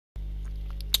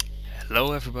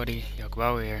Hello everybody,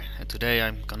 Jakbouw here, and today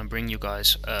I'm gonna bring you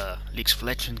guys League of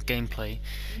Legends gameplay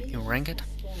in Ranked.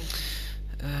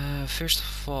 First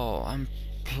of all, I'm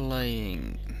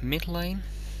playing mid lane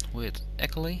with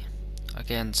Akali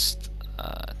against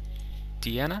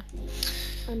Diana.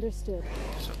 Understood.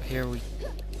 So here we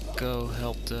go,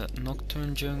 help the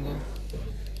Nocturne jungle.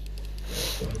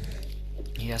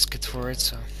 He asked for it,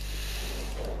 so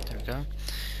there we go.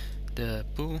 The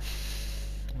pool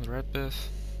with red buff.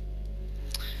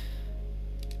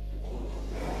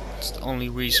 It's the only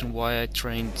reason why I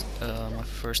trained my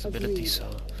first ability,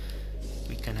 so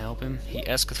we can help him. He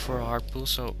asked for a hard pull,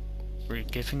 so we're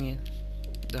giving it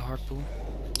the hard pull,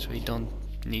 so he don't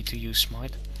need to use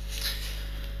smite.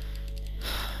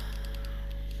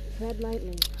 Tread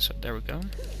lightly. So there we go.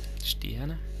 It's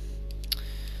Diana.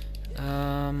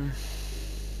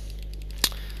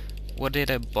 What did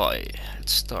I buy?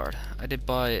 Let's start. I did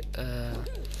buy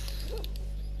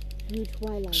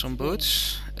some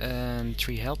boots and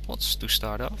 3 health pots to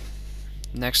start off.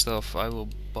 Next off, I will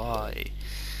buy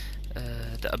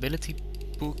the ability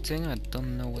book thing. I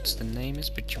don't know what the name is,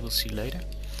 but you will see later.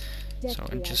 So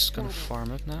I'm just gonna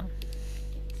farm up now.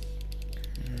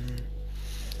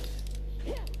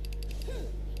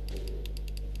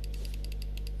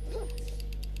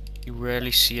 You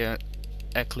rarely see a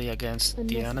Akali against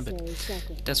Diana, but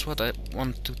that's what I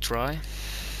want to try.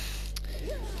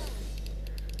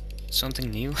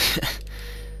 Something new.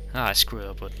 I screw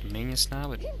up with minions now,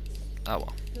 but oh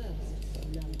well.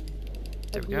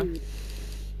 There we go.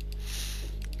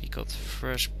 He got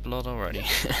fresh blood already.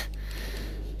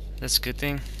 That's a good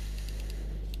thing.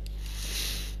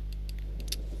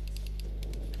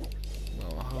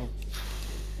 Well, I hope.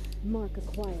 Mark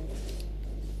acquired.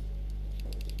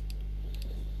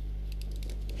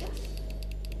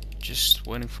 Just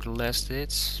waiting for the last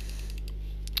hits.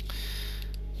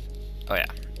 Oh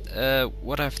yeah.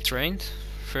 What I've trained.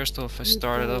 First off, I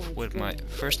started off with my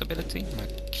first ability, my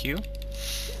Q,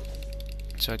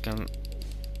 so I can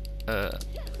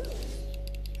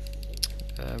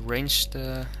range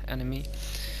the enemy.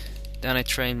 Then I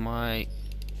train my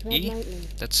E.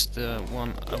 That's the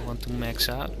one I want to max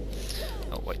out.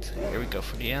 Oh wait, here we go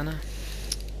for Diana.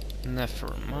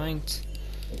 Never mind.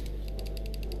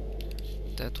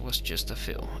 That was just a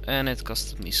fail, and it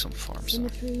costed me some farms.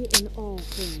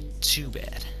 Too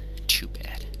bad. Too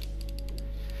bad.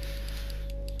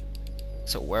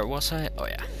 So where was I? Oh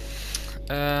yeah.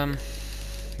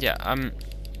 Yeah, I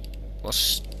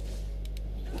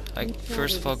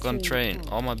first of all gonna train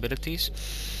all my abilities.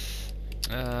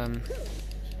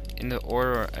 In the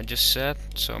order I just said.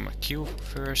 So my Q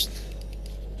first,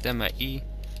 then my E,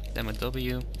 then my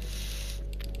W.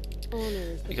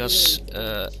 Because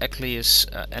Akali is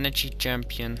energy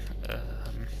champion,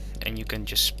 and you can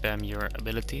just spam your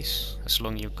abilities as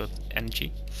long as you've got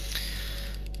energy.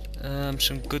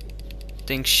 Some good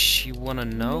things you wanna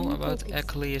know about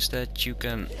Akali is that you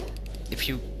can, if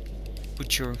you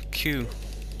put your Q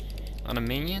on a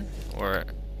minion or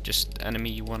just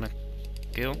enemy you wanna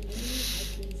kill,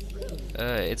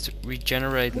 it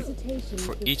regenerates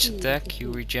for each attack.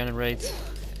 You regenerate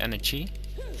energy.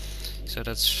 So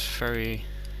that's very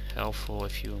helpful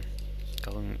if you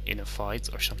going in a fight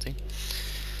or something.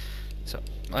 So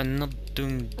I'm not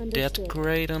doing that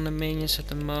great on the minions at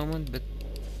the moment, but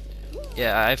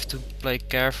yeah, I have to play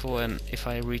careful, and if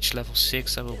I reach level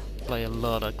 6 I will play a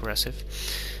lot aggressive.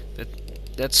 But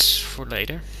that's for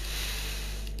later.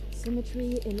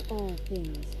 Symmetry in all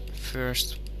things.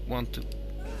 First want to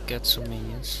get some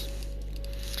minions.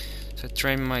 So I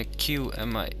train my Q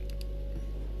and my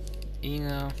E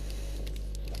now.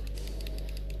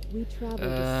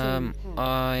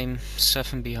 I'm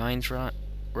 7 behind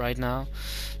right now,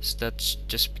 so that's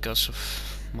just because of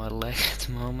my lag at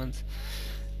the moment.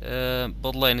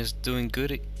 Bot lane is doing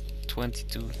good,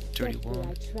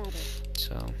 20-31,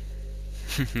 so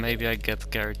maybe I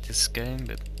get carried this game,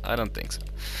 but I don't think so.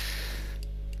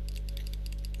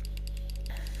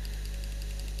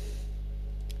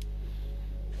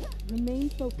 Remain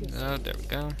focused. Oh, there we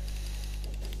go.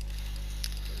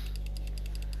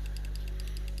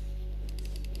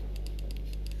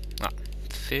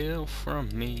 Feel from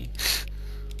me.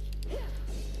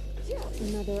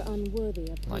 Another unworthy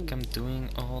opponent. Like I'm doing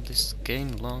all this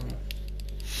game long.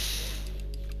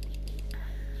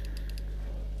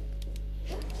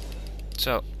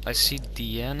 So I see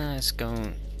Diana is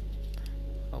going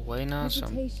away now, so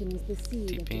I'm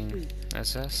TPing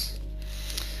SS.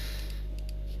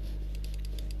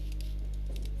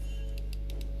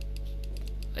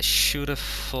 I should have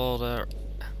followed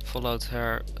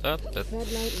her up, but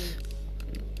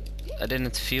I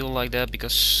didn't feel like that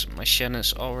because my Shen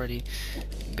is already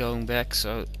going back,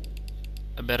 so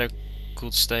I better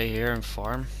could stay here and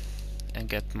farm and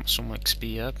get some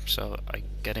XP up, so I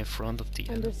get in front of the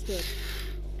enemy. Understood.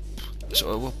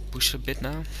 So I will push a bit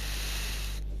now.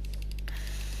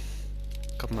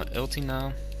 Got my ulti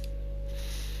now.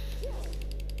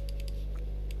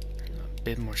 A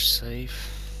bit more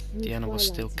safe. The enemy was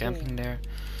still camping there.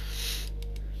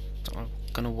 So I'm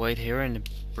gonna wait here in the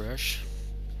brush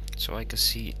so I can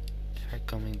see her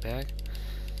coming back.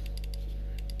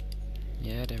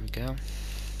 Yeah, there we go.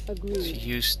 Agreed. She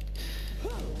used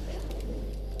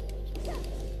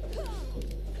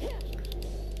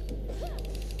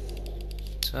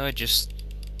so I just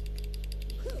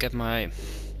get my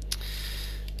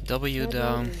W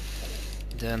down,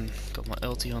 then got my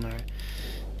ulti on her,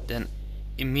 then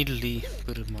immediately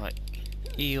put my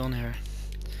E on her,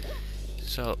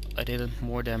 so I did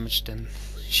more damage than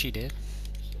she did.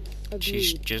 Agreed.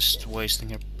 She's just wasting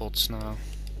her pots now.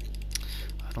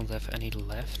 I don't have any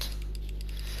left.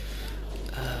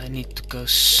 I need to go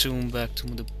soon back to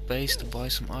the base to buy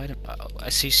some item. I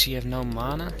see she have no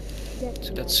mana,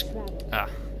 so that's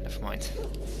never mind.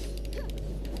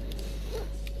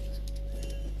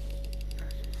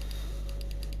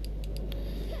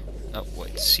 Oh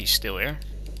wait, she's still here.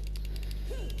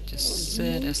 Just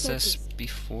said SS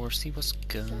before she was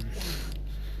gone.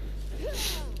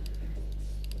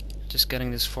 Just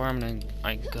getting this farm and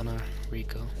I'm gonna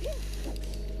recall.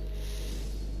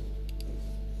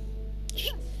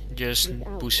 Just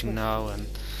pushing now and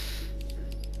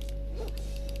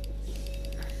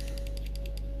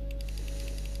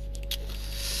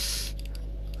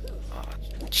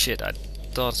shit, I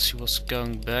thought she was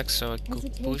going back so I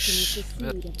could push,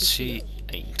 but she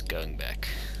ain't going back.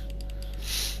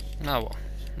 Now well,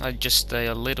 I just stay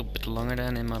a little bit longer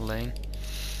than in my lane.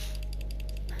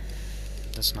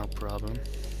 That's no problem.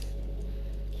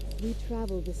 We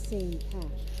travel the same path.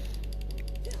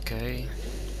 Okay.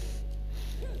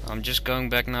 I'm just going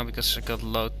back now because I got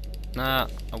low. Nah,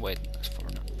 oh wait, that's far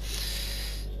now.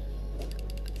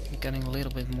 I'm getting a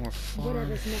little bit more farm.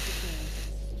 Whatever's necessary.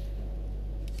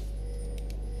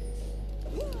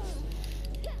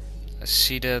 I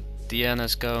see that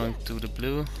Diana's going to the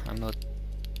blue. I'm not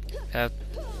have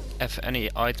any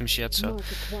items yet, so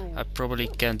I probably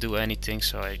can't do anything,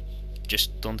 so I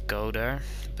just don't go there.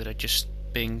 But I just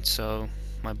pinged so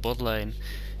my bot lane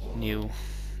knew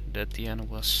that Diana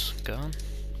was gone.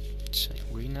 Say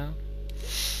we now.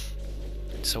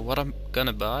 So what I'm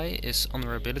gonna buy is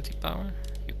honorability power.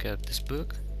 You get this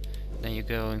book, then you're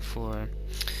going for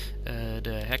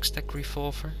the Hextech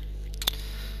revolver.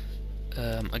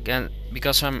 Again,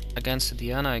 because I'm against the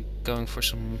Diana, I'm going for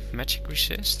some magic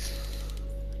resist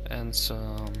and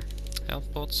some health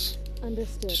pots.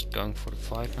 Understood. Just going for the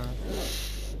 5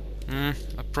 now.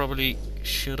 I probably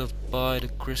should have bought the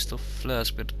crystal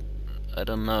flask, but I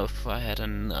don't know if I had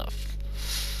enough.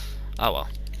 Oh well.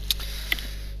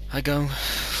 I go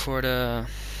for the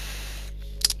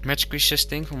magic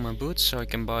resisting for my boots, so I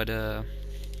can buy the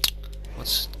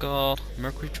what's it called,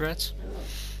 mercury threads.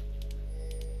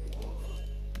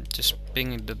 Just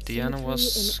pinging that Diana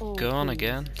was gone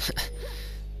again.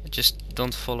 I just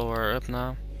don't follow her up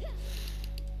now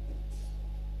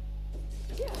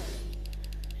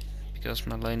because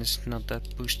my lane is not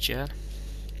that pushed yet.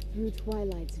 Through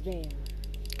Twilight's veil.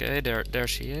 Okay, there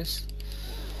she is.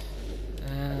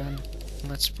 And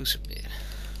let's push a bit.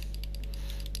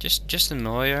 Just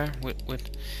annoy her with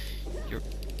your.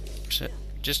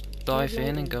 Just dive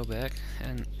in and go back,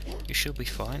 and you should be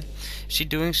fine. If she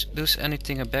does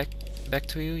anything back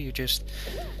to you, you just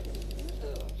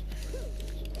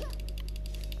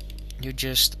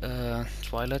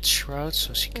Twilight Shroud,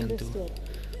 so she can do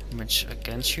much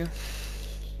against you.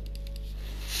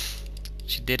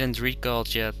 She didn't recall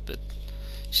yet, but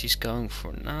she's going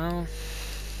for now.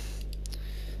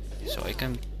 So I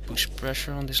can push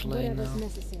pressure on this lane now.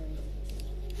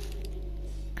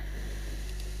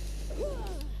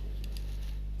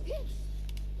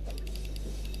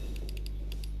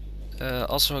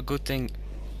 Also a good thing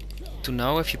to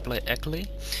know if you play Akali,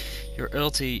 your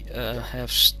ulti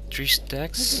has 3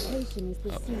 stacks.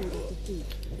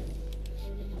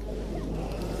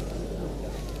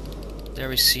 There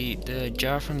we see the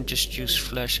Jarvan just used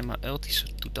flash and my ulti so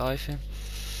to dive in.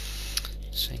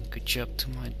 Saying good job to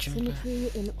my jungler.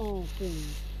 Symmetry in all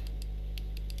things.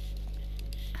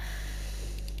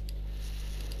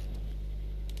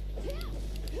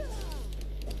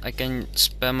 I can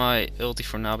spam my ulti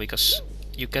for now because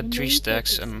you get 3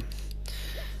 stacks and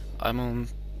I'm on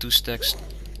 2 stacks.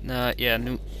 Now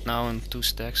on 2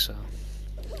 stacks, so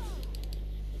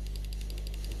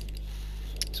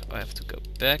I have to go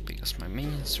back because my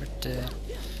minions are dead.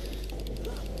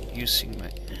 Using my...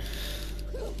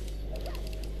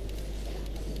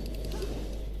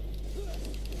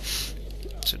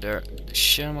 So there, the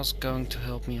Shen was going to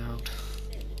help me out.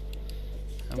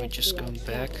 And we're just going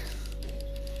back.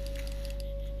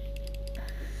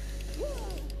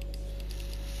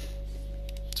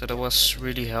 So that was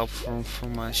really helpful for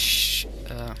my Shen.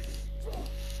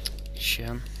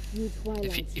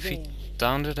 If he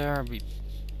downed it there, we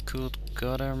could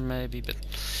go there maybe, but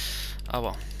oh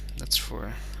well, that's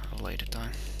for a later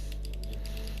time.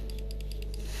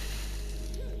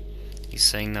 He's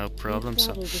saying no problem,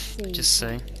 so just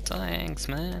say thanks,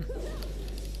 man.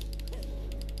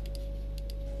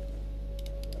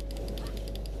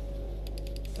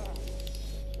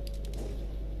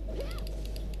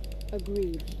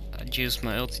 Agreed. I'd use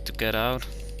my ulti to get out.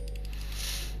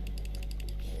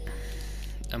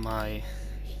 And my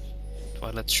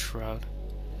Twilight Shroud.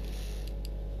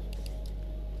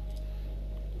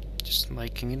 Just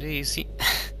making it easy.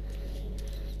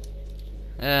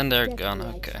 And they're gone,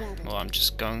 okay. Well, I'm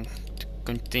just going to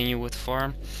continue with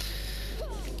farm.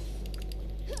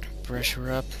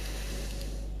 Pressure up.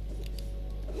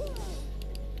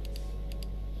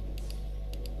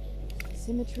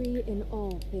 Symmetry in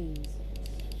all things.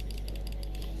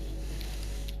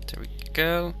 There we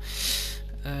go.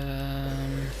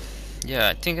 Yeah,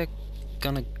 I think I'm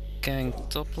gonna gank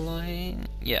top lane.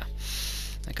 Yeah,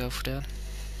 I go for that.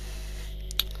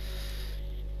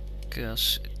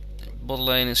 Because bot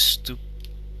lane is to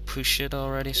push it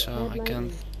already, so I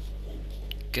can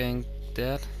gank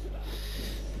that.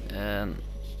 And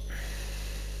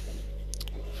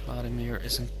Vladimir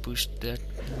isn't pushed that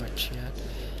much yet.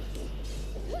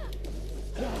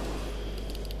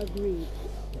 Agreed.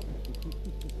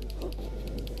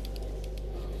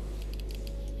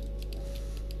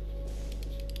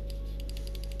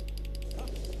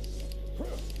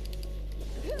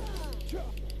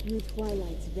 Through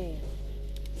Twilight's veil.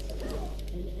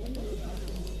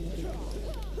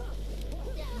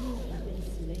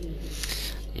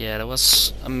 Yeah, that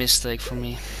was a mistake for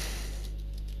me.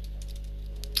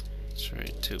 It's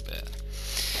really too bad.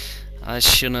 I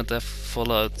shouldn't have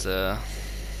followed the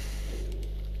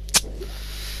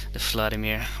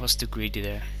Vladimir. I was too greedy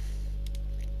there.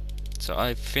 So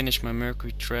I finished my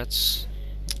Mercury threads.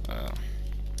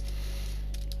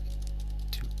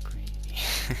 Too greedy.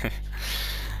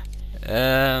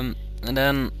 And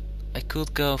then I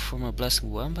could go for my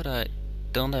Blessing 1, but I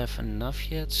don't have enough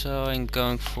yet, so I'm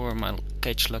going for my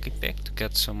Cage Lucky Pick to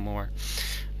get some more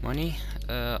money.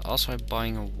 Also I'm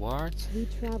buying a ward. We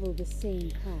travel the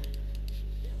same path.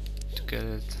 To get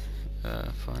it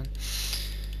fine.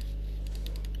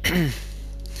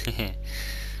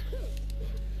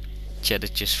 Chat is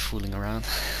just fooling around.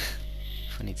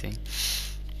 Funny thing.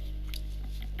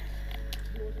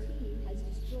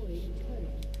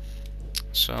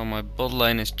 So my bot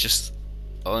lane is just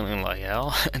owning like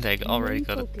hell, and they already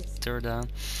got a third down.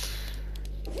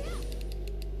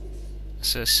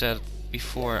 As I said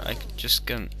before, I just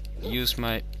can use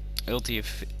my ulti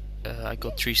if I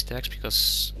got 3 stacks,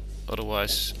 because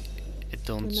otherwise it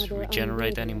don't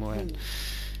regenerate anymore, and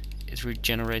it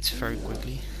regenerates very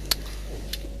quickly.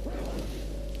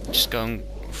 Just going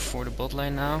for the bot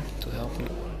lane now to help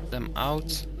them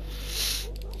out.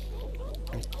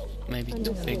 Maybe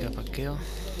to pick up a kill.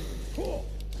 There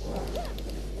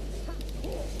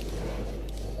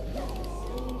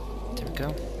we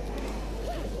go.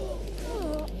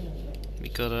 We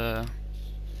got a...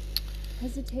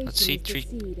 let's see,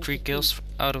 three kills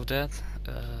out of that.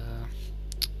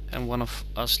 And one of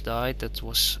us died. That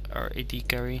was our AD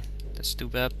carry. That's too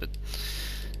bad, but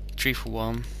 3 for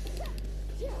 1.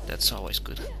 That's always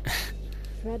good.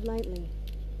 Tread lightly.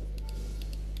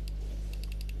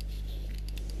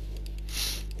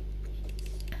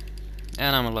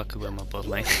 And I'm lucky with my bot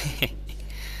lane.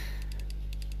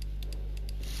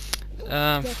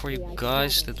 For you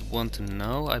guys that want to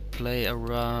know, I play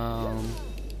around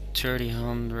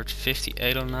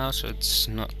 30-158 on now, so it's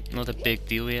not a big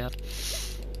deal yet.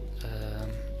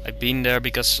 I've been there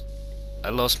because I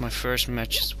lost my first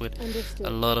matches with a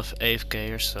lot of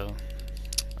AFKers, so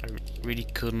I really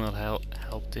could not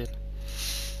help it.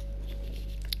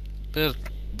 But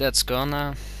that's gone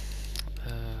now.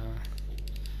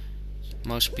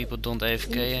 Most people don't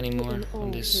AFK anymore on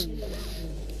this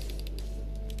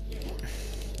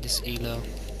elo.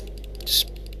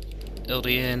 Just LD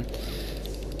in,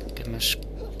 get my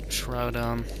shroud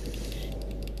on,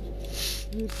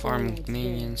 farming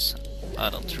minions.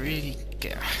 I don't really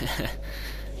care.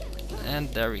 And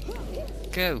there we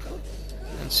go.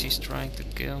 And she's trying to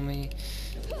kill me.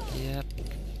 Yep.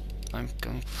 I'm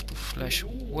going to flash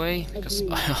away because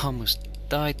I almost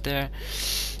died there.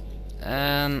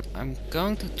 And I'm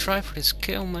going to try for this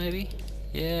kill maybe.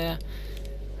 Yeah,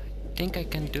 I think I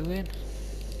can do it.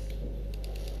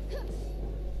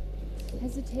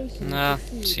 Hesitation. Nah,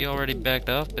 she already backed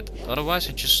up, but otherwise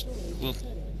I just will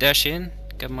dash in,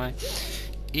 get my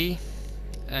E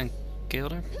and kill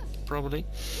her, probably.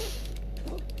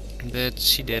 But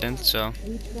she didn't, so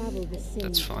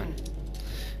that's fine.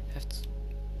 Have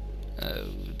to,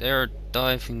 they're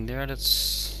diving there, that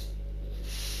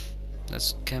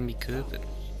can be good, but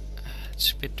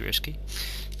it's a bit risky.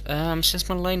 Since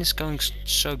my lane is going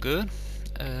so good,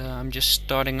 I'm just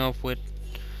starting off with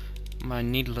my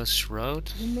needless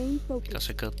road because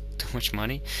I got too much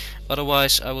money.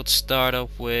 Otherwise I would start off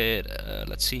with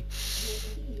let's see,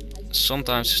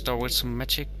 sometimes start with some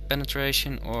magic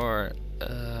penetration or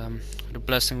the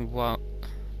blessing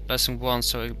one,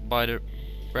 so I buy the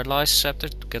red light scepter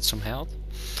to get some health,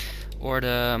 or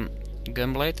the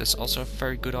gunblade. That's also a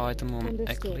very good item on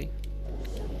Akali.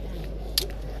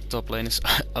 Top lane is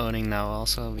owning now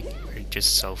also. We're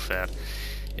just so fat.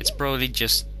 It's probably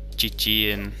just GG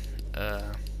in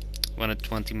when a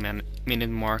 20-minute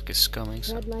mark is coming,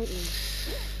 so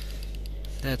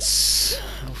that's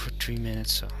over 3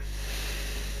 minutes, so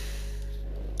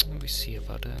we see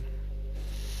about that.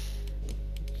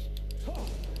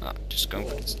 Just going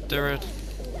for this turret.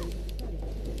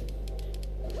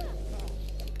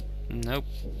 Nope,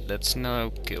 that's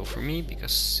no kill for me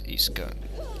because he's going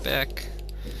back.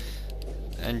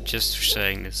 And just for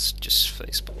saying it's just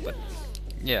Facebook, but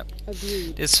yeah,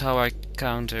 this is how I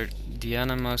counter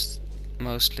Diana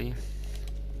mostly.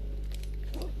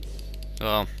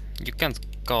 Well, you can't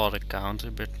call it a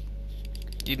counter, but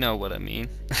you know what I mean.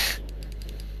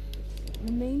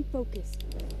 Remain focused.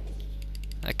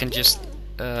 I can just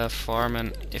farm,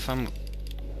 and if I'm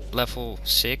level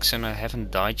 6 and I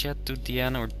haven't died yet to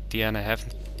Diana, or Diana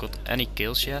haven't got any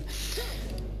kills yet,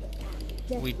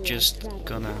 we just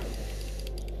gonna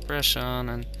press on,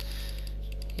 and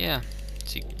yeah,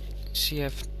 she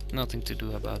have nothing to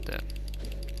do about that.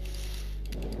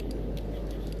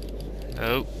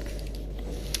 Oh,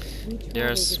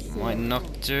 there's my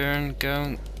Nocturne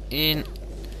going in.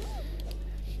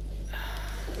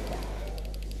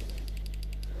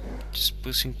 Just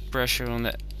pushing pressure on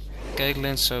the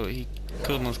Caitlyn so he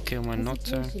could not kill my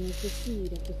Nocturne.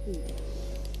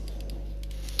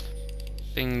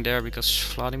 Being there because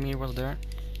Vladimir was there.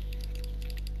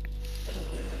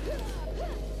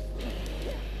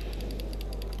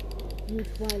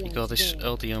 He got his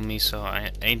ulti on me, so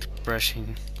I ain't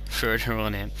pressing further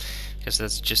on him, because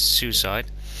that's just suicide.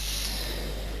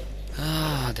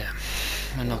 Ah, damn.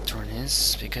 My Nocturne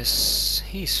is, because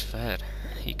he's fat.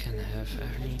 He can have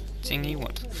everything he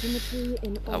wants.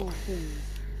 Oh.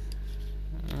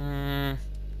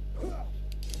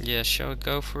 Yeah, shall we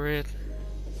go for it?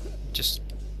 Just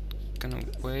gonna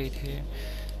wait here.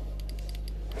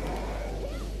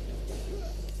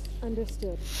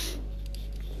 Understood.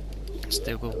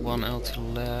 Still got one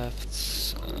ulti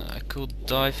left. I could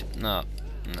dive. No,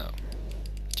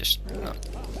 just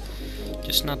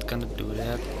not gonna do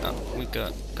that. We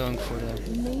got going for the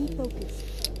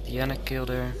Diana killed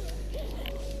her.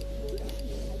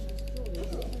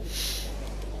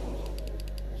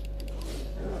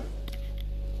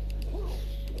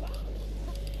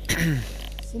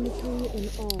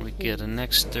 We get the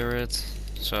next turret.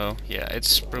 So yeah,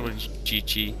 it's probably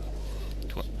GG.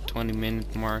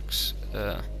 20-minute marks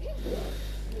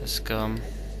has come.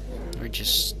 We're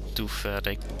just too fat.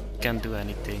 I can't do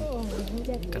anything.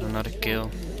 Got another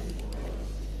kill.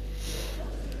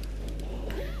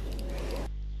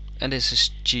 And this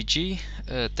is GG.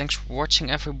 Thanks for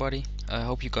watching, everybody. I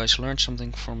hope you guys learned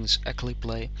something from this Akali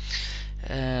play.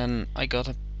 And I got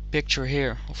a picture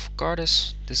here of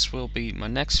Cardus. This will be my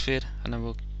next vid, and I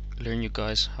will learn you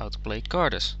guys how to play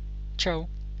Cardus. Ciao!